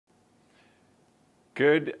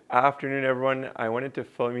Good afternoon, everyone. I wanted to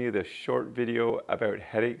film you this short video about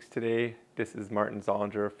headaches today. This is Martin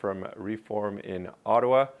Zollinger from Reform in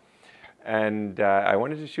Ottawa. And I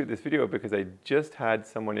wanted to shoot this video because I just had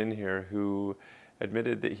someone in here who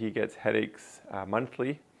admitted that he gets headaches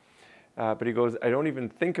monthly. But he goes, I don't even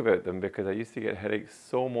think about them because I used to get headaches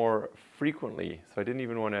so more frequently. So I didn't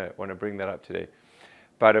even want to bring that up today.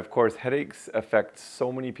 But of course, headaches affect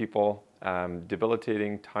so many people,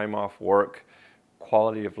 debilitating, time off work,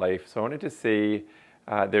 quality of life. So I wanted to say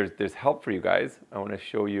there's help for you guys. I want to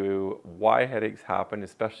show you why headaches happen,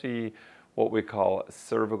 especially what we call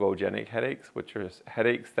cervicogenic headaches, which are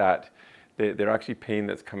headaches that they're actually pain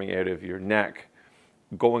that's coming out of your neck,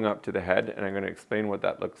 going up to the head. And I'm going to explain what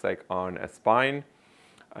that looks like on a spine.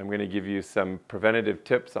 I'm going to give you some preventative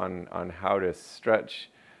tips on how to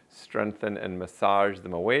stretch, strengthen, and massage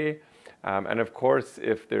them away. And of course,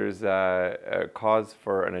 if there's a cause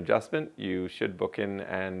for an adjustment, you should book in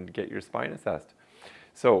and get your spine assessed.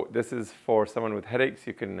 So this is for someone with headaches.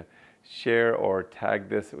 You can share or tag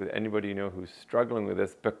this with anybody you know who's struggling with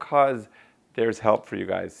this because there's help for you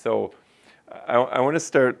guys. So I want to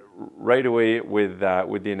start right away with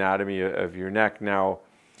the anatomy of your neck. Now,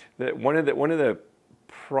 one of the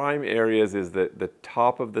prime areas is the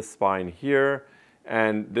top of the spine here,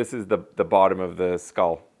 and this is the bottom of the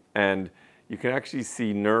skull. And you can actually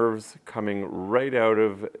see nerves coming right out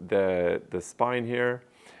of the spine here.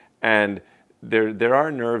 And there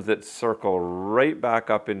are nerves that circle right back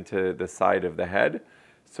up into the side of the head.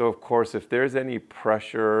 So of course, if there's any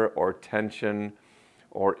pressure or tension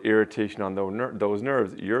or irritation on those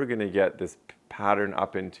nerves, you're going to get this pattern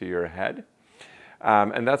up into your head.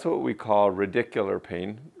 And that's what we call radicular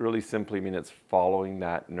pain. Really simply mean it's following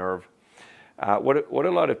that nerve. What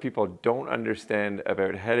a lot of people don't understand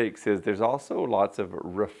about headaches is there's also lots of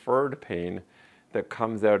referred pain that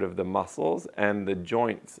comes out of the muscles and the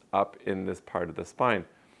joints up in this part of the spine.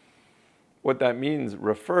 What that means,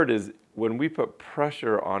 referred, is when we put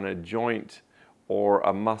pressure on a joint or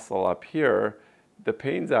a muscle up here, the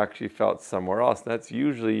pain's actually felt somewhere else. That's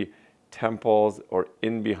usually temples or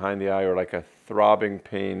in behind the eye, or like a throbbing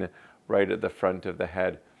pain right at the front of the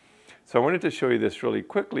head. So I wanted to show you this really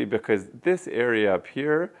quickly because this area up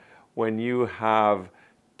here, when you have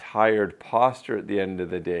tired posture at the end of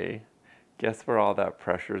the day, guess where all that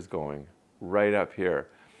pressure is going? Right up here.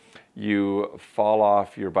 You fall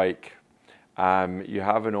off your bike. You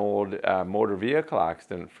have an old motor vehicle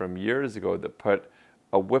accident from years ago that put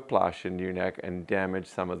a whiplash into your neck and damaged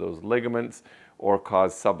some of those ligaments or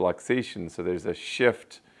caused subluxation. So there's a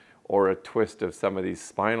shift or a twist of some of these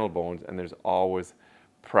spinal bones, and there's always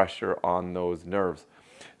pressure on those nerves.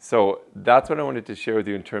 So that's what I wanted to share with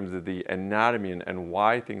you in terms of the anatomy and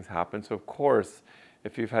why things happen. So of course,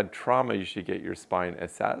 if you've had trauma, you should get your spine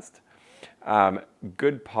assessed.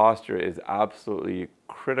 Good posture is absolutely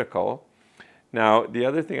critical. Now, the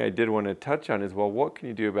other thing I did want to touch on is, well, what can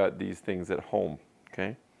you do about these things at home?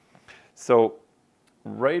 Okay. So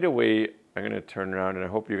right away, I'm going to turn around and I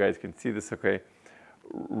hope you guys can see this okay.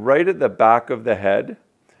 Right at the back of the head,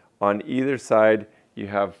 on either side, you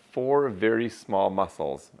have 4 very small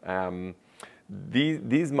muscles.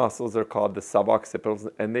 These muscles are called the suboccipitals,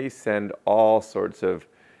 and they send all sorts of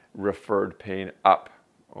referred pain up,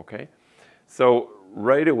 okay? So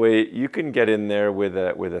right away, you can get in there with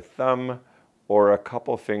a thumb or a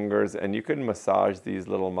couple fingers, and you can massage these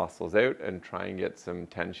little muscles out and try and get some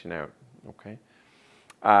tension out, okay?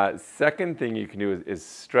 Second thing you can do is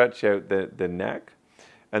stretch out the neck.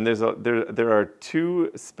 And there are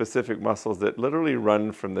 2 specific muscles that literally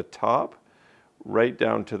run from the top right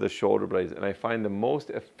down to the shoulder blades. And I find the most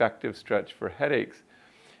effective stretch for headaches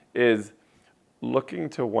is looking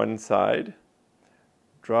to one side,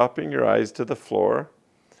 dropping your eyes to the floor,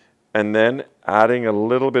 and then adding a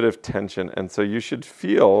little bit of tension. And so you should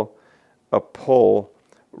feel a pull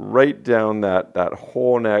right down that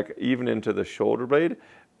whole neck, even into the shoulder blade.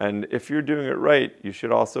 And if you're doing it right, you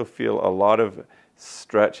should also feel a lot of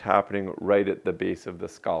stretch happening right at the base of the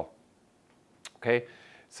skull. Okay,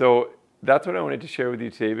 so that's what I wanted to share with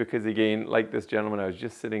you today because, again, like this gentleman I was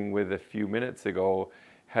just sitting with a few minutes ago,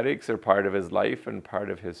 headaches are part of his life and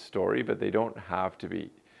part of his story, but they don't have to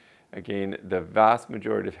be. Again, the vast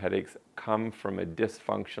majority of headaches come from a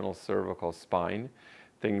dysfunctional cervical spine,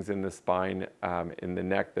 things in the spine, in the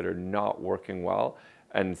neck that are not working well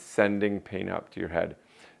and sending pain up to your head.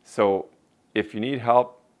 So if you need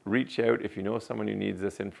help, reach out. If you know someone who needs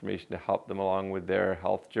this information to help them along with their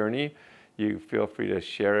health journey, you feel free to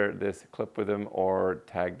share this clip with them or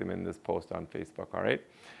tag them in this post on Facebook, all right?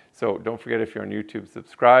 So don't forget, if you're on YouTube,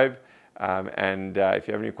 subscribe. If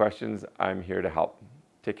you have any questions, I'm here to help.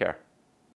 Take care.